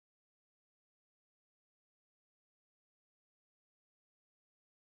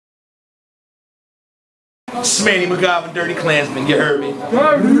It's Manny, Macgyver, Dirty Klansman, you heard me?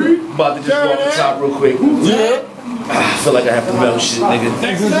 About to just go off the top real quick. Yeah. I feel like I have to melt shit,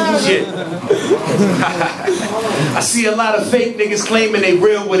 nigga. Shit. I see a lot of fake niggas claiming they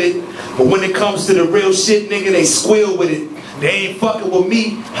real with it, but when it comes to the real shit, nigga, they squeal with it. They ain't fucking with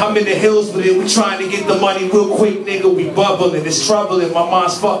me, I'm in the hills with it. We trying to get the money real quick, nigga. We bubbling, it's troubling. My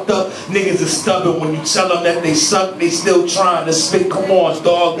mind's fucked up, niggas is stubborn. When you tell them that they suck, they still trying to spit. Come on,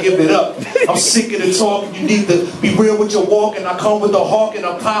 dog, give it up. I'm sick of the talking, you need to be real with your walking. I come with the hawk and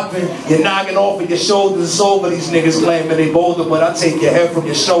I'm popping. You're knocking off of your shoulders, it's over. These niggas claiming they bolder, but I take your head from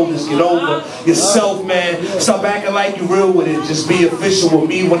your shoulders. Get over yourself, man. Stop acting like you real with it. Just be official with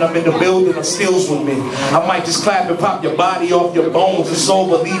me. When I'm in the building, I'm stills with me. I might just clap and pop your body off your bones. It's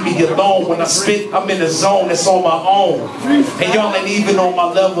over, leave me alone. When I spit, I'm in the zone, that's on my own. And y'all ain't even on my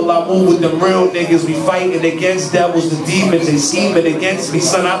level. I move with them real niggas. We fighting against devils, the demons. They scheming against me,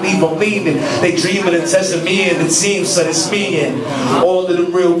 son. I leave them leaning. They dreaming and testing me and the team, son. It's me and all of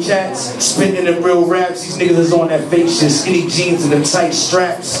them real cats spitting them real raps. These niggas is on that fake shit, skinny jeans and them tight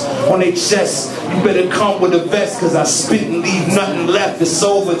straps on their chest. You better come with a vest, cause I spit and leave nothing left. It's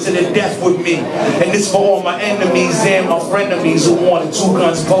over to the death with me. And this for all my enemies and my frenemies who wanted 2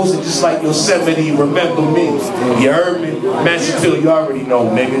 guns posted just like Yosemite. Remember me. You heard me? Macgyver, you already know,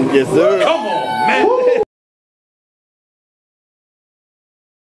 nigga. Yes, sir. Come on, man.